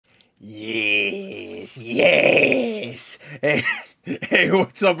Yes, yes. Hey, hey,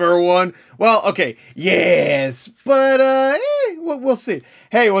 what's up, everyone? Well, okay, yes, but we'll see.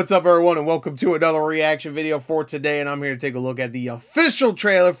 Hey, what's up, everyone, and welcome to another reaction video for today. And I'm here to take a look at the official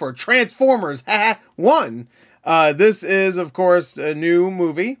trailer for Transformers 1. This is, of course, a new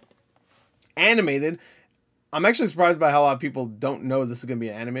movie, animated. I'm actually surprised by how a lot of people don't know this is going to be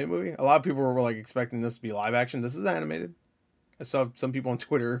an animated movie. A lot of people were like expecting this to be live action. This is animated. I saw some people on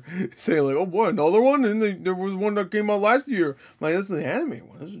Twitter say like, "Oh boy, another one!" And there was one that came out last year. I'm like, this is an anime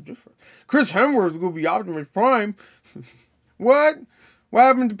one. This is different. Chris Hemsworth will be Optimus Prime. What? What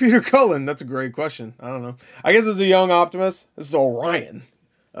happened to Peter Cullen? That's a great question. I don't know. I guess it's a young Optimus. This is Orion.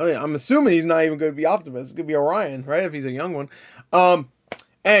 I mean, I'm assuming he's not even going to be Optimus. It's going to be Orion, right? If he's a young one.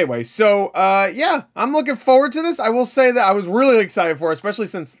 Anyway, so, yeah, I'm looking forward to this. I will say that I was really excited for it, especially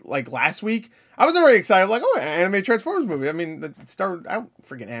since, like, last week. I was already excited, like, oh, an anime Transformers movie. I mean, it started out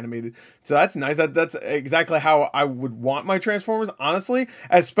freaking animated. So that's nice. That's exactly how I would want my Transformers, honestly.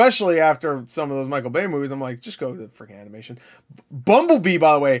 Especially after some of those Michael Bay movies. I'm like, just go to the freaking animation. Bumblebee,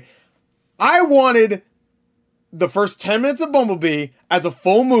 by the way, I wanted the first 10 minutes of Bumblebee as a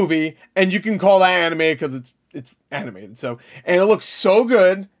full movie, and you can call that anime because it's animated. So, and it looks so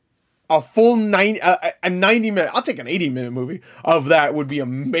good. A full 90-minute, I'll take an 80-minute movie of that would be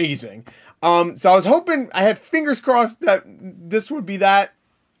amazing. So I was hoping, I had fingers crossed that this would be that.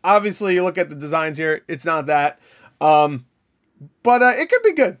 Obviously, you look at the designs here, it's not that. But it could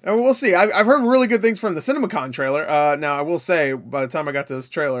be good. I mean, we'll see. I've heard really good things from the CinemaCon trailer. Now, I will say, by the time I got to this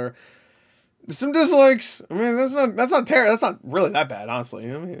trailer, some dislikes. I mean, that's not terrible. That's not really that bad, honestly.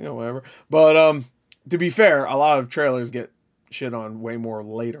 I mean, you know, whatever. But to be fair, a lot of trailers get shit on way more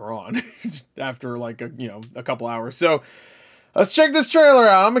later on, after like a couple hours. So let's check this trailer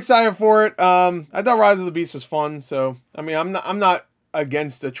out. I'm excited for it. I thought Rise of the Beast was fun. So I mean, I'm not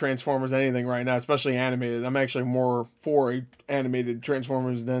against the Transformers anything right now, especially animated. I'm actually more for a animated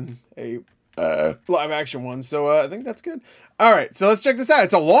Transformers than a live action one. So I think that's good. All right, so let's check this out.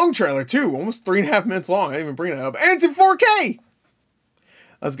 It's a long trailer too, almost 3.5 minutes long. I didn't even bring that up, and it's in 4K.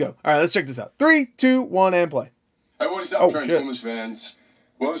 Let's go. All right, let's check this out. 3, 2, 1, and play. Hey, what is up, Transformers fans?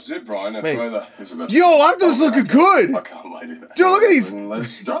 Well, this is it, Brian. That trailer is about. Yo, Optimus looking good. I can't wait to that. Dude, look at these.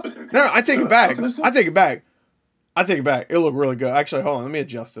 Let's drop it. No, I take it back. I take it back. I take it back. It looked really good. Actually, hold on. Let me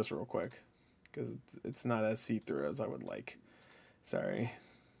adjust this real quick because it's not as see-through as I would like. Sorry.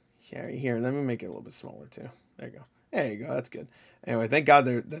 Here, let me make it a little bit smaller too. There you go. There you go. That's good. Anyway, thank God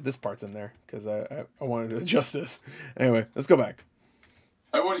that this part's in there because I wanted to adjust this. Anyway, let's go back.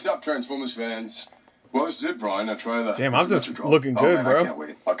 Hey, what is up, Transformers fans? Well, this is it, Brian. That trailer. Damn, I'm just looking good, man, bro. I can't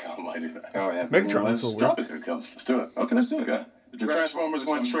wait. I can't wait to that. Oh, yeah. Let's drop it. Here it comes. Let's do it. Okay, let's do it. Okay. The Transformers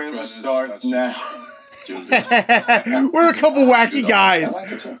 1 trailer starts now. We're a couple wacky guys.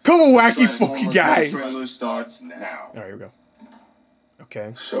 Couple wacky fucking guys. The trailer starts now. All right, here we go.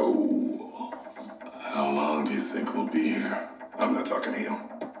 Okay. So, how long do you think we'll be here? I'm not talking to you.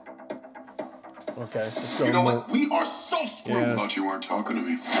 Okay, let's go. You know what? We are so screwed. Yeah. Thought you weren't talking to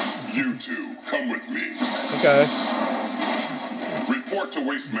me. You two, come with me. Okay. Report to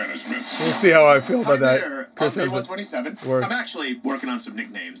Waste Management. We'll see how I feel about that. Chris, I'm 127. I'm actually working on some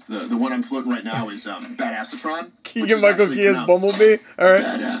nicknames. The one I'm floating right now is Badassatron. Keegan-Michael Key is Bumblebee. All right.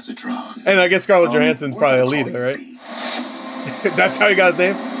 Badassatron. And I guess Scarlett Johansson's probably Alita, right? That's how he got his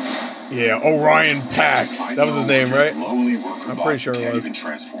name? Yeah, Orion Pax. That was his name, right? I'm pretty sure it was.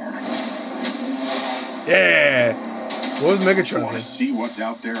 Yeah. What was Megatron? Want to see what's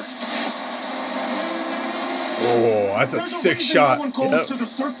out there? Oh, that's a sick shot. Yep.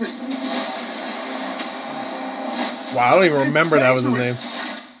 Wow, I don't even remember that was his name.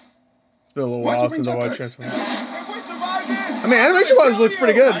 It's been a little while since I watched Transformers. I mean, animation-wise, looks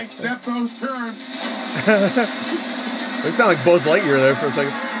pretty good. I accept those terms. They sound like Buzz Lightyear there for a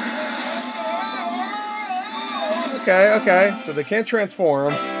second. Okay. So they can't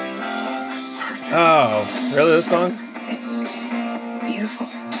transform. Oh, really? This song? It's beautiful.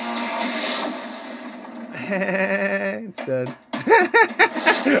 It's dead.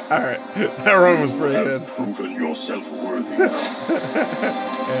 Alright. That run was pretty good. Proven yourself worthy. Yeah,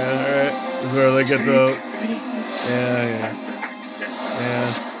 alright. This is where they get the... Yeah.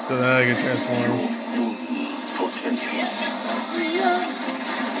 So now they can transform.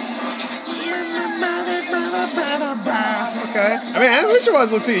 Okay. I mean,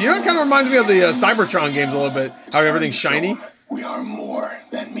 animation-wise looks good. You know, it kind of reminds me of the Cybertron games a little bit. How everything's shiny. We are more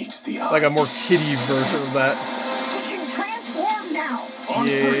than meets the eye. Like a more kiddie version of that. We can transform now.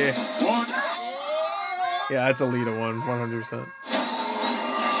 Yeah. Yeah, that's Alita one, 100%.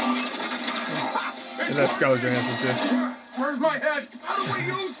 And that's Scarlett Johansson too. Where's my head? How do we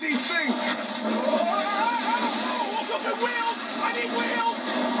use these things?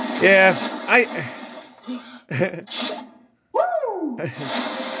 Yeah,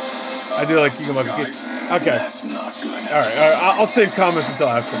 I do like Keegan Michael Key. Okay. That's not good. All right. I'll save comments until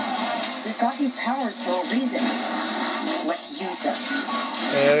after. We've got these powers for a reason. Let's use them.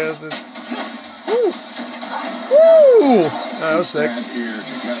 Yeah, woo! Woo! That was sick. Stand here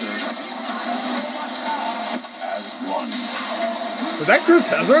together as one. Was that Chris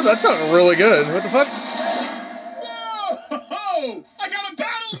Hemsworth? That sounded really good. What the fuck? Whoa! I got a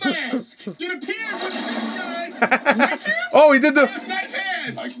battle mask! It appeared with this guy. Knife hands? Oh, he did the. Knife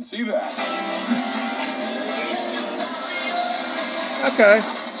hands! I can see that. Okay.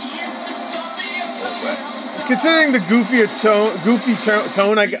 Considering the goofy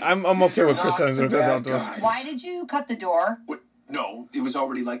tone, I'm okay with Chris Hemsworth. Why did you cut the door? What? No, it was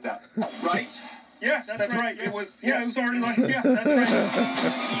already like that. Right? Yes, that's right. It was already like, yeah, that's right.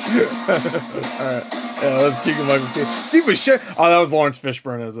 Alright. Yeah, that was Keegan Michael Key. Steve was shit. Oh, that was Lawrence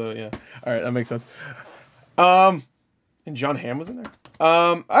Fishburne as a, yeah. Alright, that makes sense. And John Hamm was in there.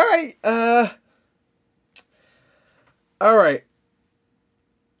 Alright. Alright.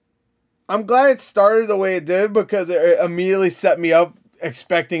 I'm glad it started the way it did because it immediately set me up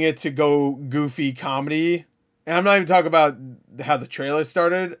expecting it to go goofy comedy. And I'm not even talking about how the trailer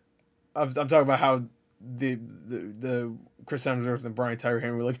started. I'm talking about how the Chris Hemsworth and Brian Tyree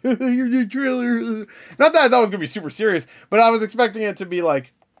Henry were like, "You're the trailer." Not that I thought it was gonna be super serious, but I was expecting it to be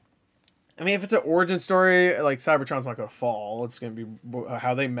like. I mean, if it's an origin story, like Cybertron's not gonna fall. It's gonna be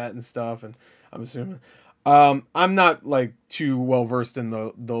how they met and stuff, and I'm assuming. I'm not like too well versed in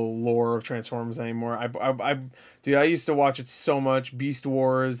the lore of Transformers anymore. Dude, I used to watch it so much. Beast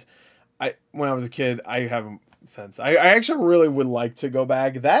Wars. When I was a kid, I haven't since. I actually really would like to go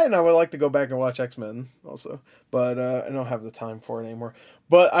back that, and I would like to go back and watch X-Men also, but I don't have the time for it anymore.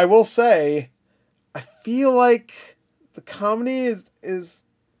 But I will say, I feel like the comedy is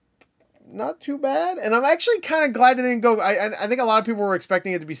not too bad, and I'm actually kind of glad they didn't go. I think a lot of people were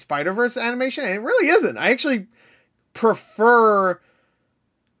expecting it to be Spider-Verse animation, and it really isn't. I actually prefer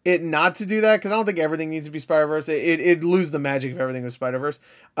it not to do that because I don't think everything needs to be Spider-Verse. It'd lose the magic if everything was Spider-Verse.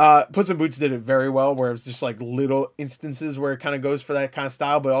 Puss in Boots did it very well, where it's just like little instances where it kind of goes for that kind of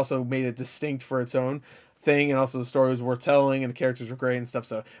style, but also made it distinct for its own thing, and also the story was worth telling, and the characters were great and stuff.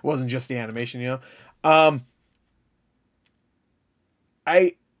 So it wasn't just the animation, you know.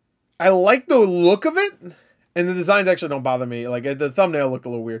 I like the look of it, and the designs actually don't bother me. Like the thumbnail looked a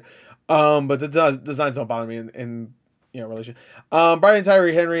little weird, but the designs don't bother me in relation. Brian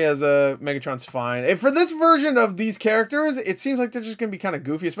Tyree Henry as a Megatron's fine. And for this version of these characters, it seems like they're just gonna be kind of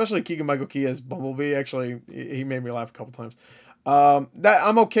goofy, especially Keegan Michael Key as Bumblebee. Actually, he made me laugh a couple times. That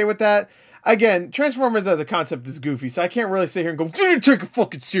I'm okay with that. Again, Transformers as a concept is goofy, so I can't really sit here and go, "Didn't take it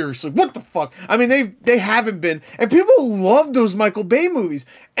fucking seriously." What the fuck? I mean, they haven't been, and people love those Michael Bay movies,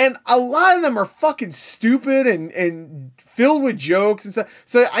 and a lot of them are fucking stupid and filled with jokes and stuff.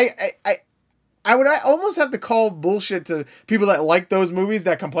 So I would almost have to call bullshit to people that like those movies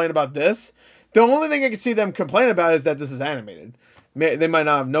that complain about this. The only thing I can see them complain about is that this is animated. They might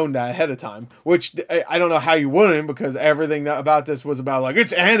not have known that ahead of time, which I don't know how you wouldn't, because everything about this was about like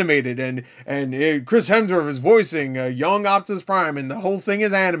it's animated and Chris Hemsworth is voicing a young Optimus Prime and the whole thing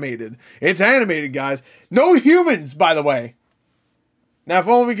is animated. It's animated, guys. No humans, by the way. Now, if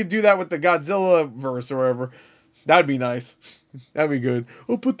only we could do that with the Godzilla verse or whatever, that'd be nice. That'd be good.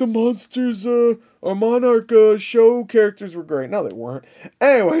 Oh, but the monsters, our Monarch show characters were great. No, they weren't.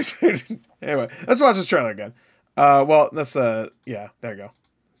 Anyways, anyway, let's watch this trailer again. Well, that's, yeah, there you go.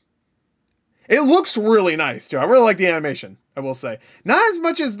 It looks really nice, too. I really like the animation, I will say. Not as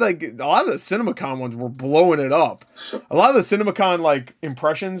much as, like, a lot of the CinemaCon ones were blowing it up. A lot of the CinemaCon, like,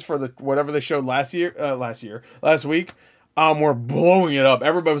 impressions for the whatever they showed last week, were blowing it up.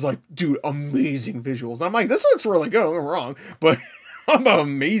 Everybody was like, dude, amazing visuals. And I'm like, this looks really good, don't get me wrong, but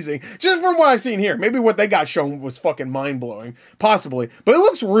amazing. Just from what I've seen here. Maybe what they got shown was fucking mind-blowing, possibly. But it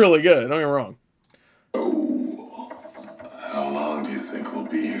looks really good, don't get me wrong. How long do you think we'll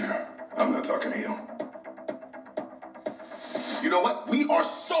be here? I'm not talking to you. You know what? We are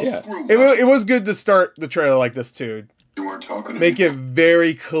so screwed. It was good to start the trailer like this, too. You weren't talking to Make me. it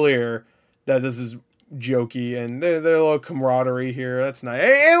very clear that this is jokey, and they're a little camaraderie here. That's nice.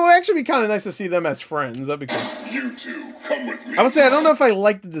 It would actually be kind of nice to see them as friends. That'd be cool. You two, come with me. I would say I don't know if I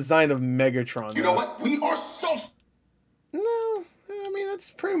like the design of Megatron. You know what? We are so... No, I mean,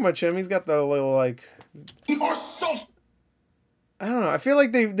 that's pretty much him. He's got the little, like... We are so... I don't know. I feel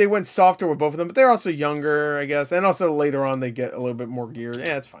like they went softer with both of them, but they're also younger, I guess. And also later on, they get a little bit more geared.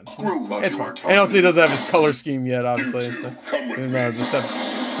 Yeah, it's fine. It's fine. And also, he doesn't have his color scheme yet, obviously. So, come with me.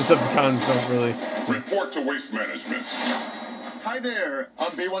 Decepticons don't really... Report to Waste Management. Hi there,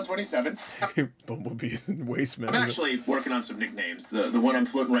 I'm B127. Bumblebee's waste I'm management. actually working on some nicknames. The one I'm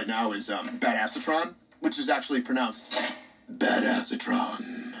floating right now is Badassatron, which is actually pronounced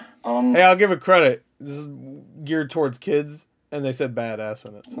Badassatron. Hey, I'll give it credit. This is geared towards kids, and they said badass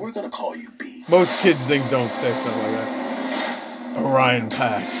in it. So. We're gonna call you B. Most kids' things don't say stuff like that. Orion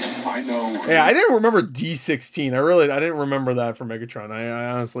Pax. I know. Yeah, I didn't remember D16. I didn't remember that for Megatron. I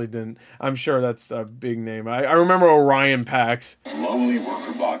honestly didn't. I'm sure that's a big name. I remember Orion Pax. Lonely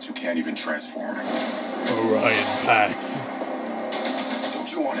worker bots who can't even transform. Orion Pax. Don't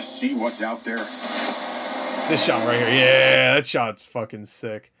you want to see what's out there? This shot right here. Yeah, that shot's fucking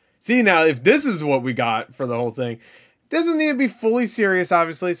sick. See, now, if this is what we got for the whole thing, it doesn't need to be fully serious,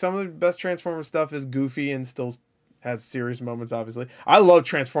 obviously. Some of the best Transformers stuff is goofy and still has serious moments, obviously. I love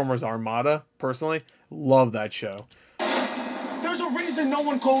Transformers Armada, personally. Love that show. There's a reason no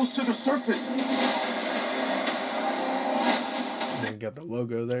one goes to the surface. And then got the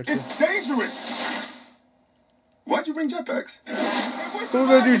logo there, too. It's dangerous. Why'd you bring jetpacks? Who's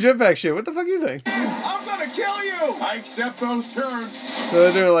gonna do jetpack shit? What the fuck you think? I'm gonna kill you. I accept those terms. So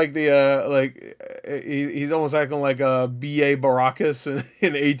they're doing like the, he's almost acting like a B.A. Baracus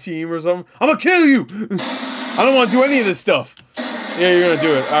in A-Team or something. I'm gonna kill you! I don't want to do any of this stuff. Yeah, you're gonna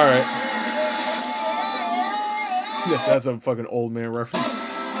do it. All right. That's a fucking old man reference.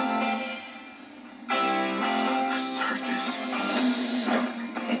 The surface.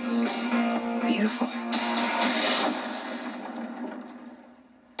 It's beautiful.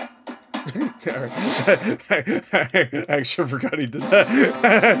 I actually forgot he did that.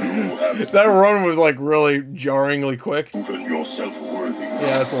 That run was like really jarringly quick. Proven yourself worthy.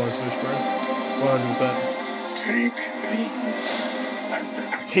 Yeah, that's Lawrence Fishburne. 100%. Take these.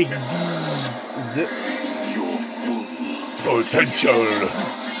 Take these. Zip. Your full Potential.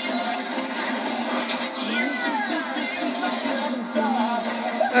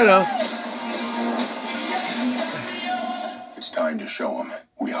 I don't know. It's time to show them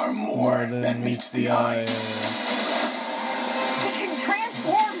we are more than meets the eye. We can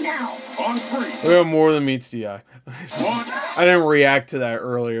transform now. On three. We have more than meets the eye. One. I didn't react to that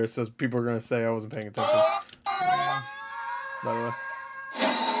earlier, so people are gonna say I wasn't paying attention. By the way.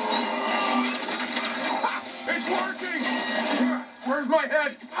 It's working! Where's my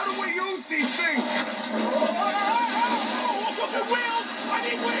head? How do we use these things? Look at wheels! I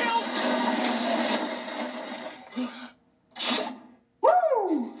need wheels!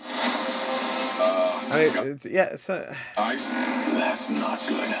 Yeah, it's, Eyes? That's not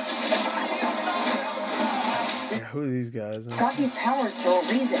good. yeah, who are these guys? Got these powers for a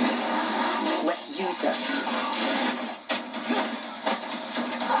reason. Let's use them.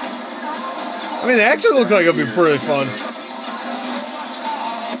 I mean, they actually look like it'll be pretty fun.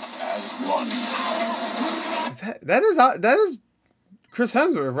 As one. That is Chris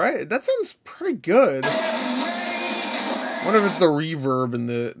Hemsworth, right? That sounds pretty good. I wonder if it's the reverb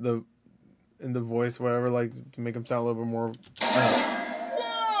in the voice, whatever, like to make him sound a little bit more.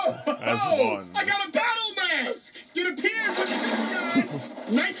 As one. I got a battle mask! It appears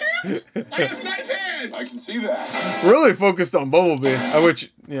with knife hands? I have knife hands! I can see that. Really focused on Bumblebee,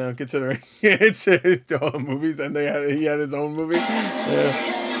 which, you know, considering it's movies and he had his own movie.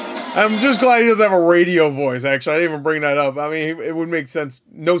 Yeah. I'm just glad he doesn't have a radio voice, actually. I didn't even bring that up. I mean, it would make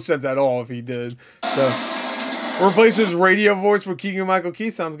no sense at all if he did. So, replace his radio voice with Keegan-Michael Key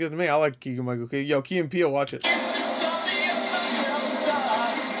sounds good to me. I like Keegan-Michael Key. Yo, Key and Peele, watch it.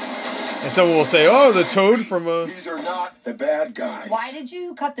 And someone will say, oh, the toad from These are not the bad guys. Why did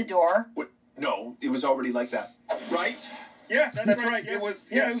you cut the door? What? No, it was already like that. Right? Yes, that's right. It was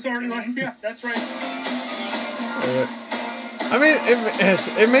already like, yeah, that's right. I mean,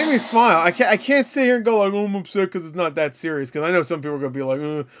 it made me smile. I can't sit here and go like, oh, I'm upset because it's not that serious. Because I know some people are gonna be like,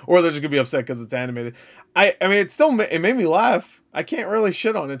 or they're just gonna be upset because it's animated. I mean, it made me laugh. I can't really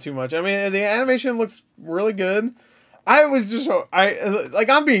shit on it too much. I mean, the animation looks really good. I'm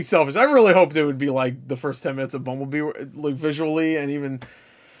being selfish. I really hoped it would be like the first 10 minutes of Bumblebee, like visually and even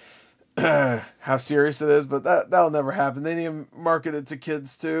how serious it is, but that'll never happen. They need to market it to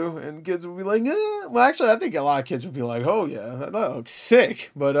kids too, and kids will be like, well, actually, I think a lot of kids would be like, oh yeah, that looks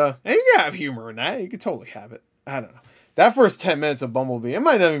sick, but and you can have humor in that. You could totally have it. I don't know. That first 10 minutes of Bumblebee, it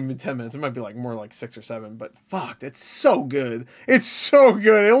might not even be 10 minutes. It might be like more like 6 or 7, but fuck, it's so good. It's so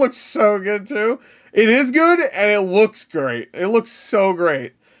good. It looks so good too. It is good, and it looks great. It looks so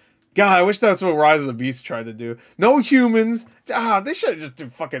great. God, I wish that's what Rise of the Beast tried to do. No humans. They should just do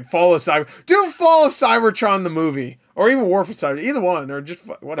fucking Fall of Cyber. Do Fall of Cybertron the movie, or even War for Cyber. Either one, or just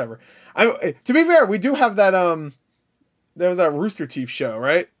whatever. To be fair, we do have that. There was that Rooster Teeth show,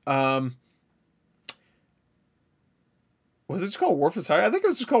 right? Was it just called War for Cybertron? I think it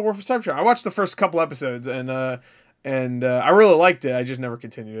was just called War for Cybertron. I watched the first couple episodes and I really liked it. I just never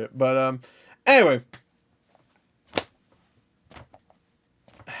continued it. But anyway,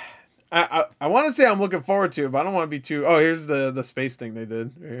 I want to say I'm looking forward to it, but I don't want to be too. Oh, here's the space thing they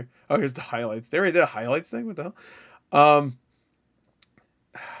did. Here. Oh, here's the highlights. They already did a highlights thing. What the hell?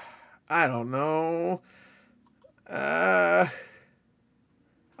 I don't know. I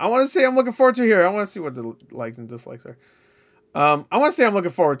want to say I'm looking forward to here. I want to see what the likes and dislikes are. I want to say I'm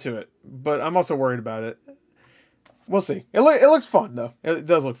looking forward to it, but I'm also worried about it. We'll see. It looks fun, though. It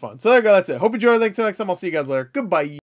does look fun. So there you go. That's it. Hope you enjoyed. Thanks. Till next time. I'll see you guys later. Goodbye.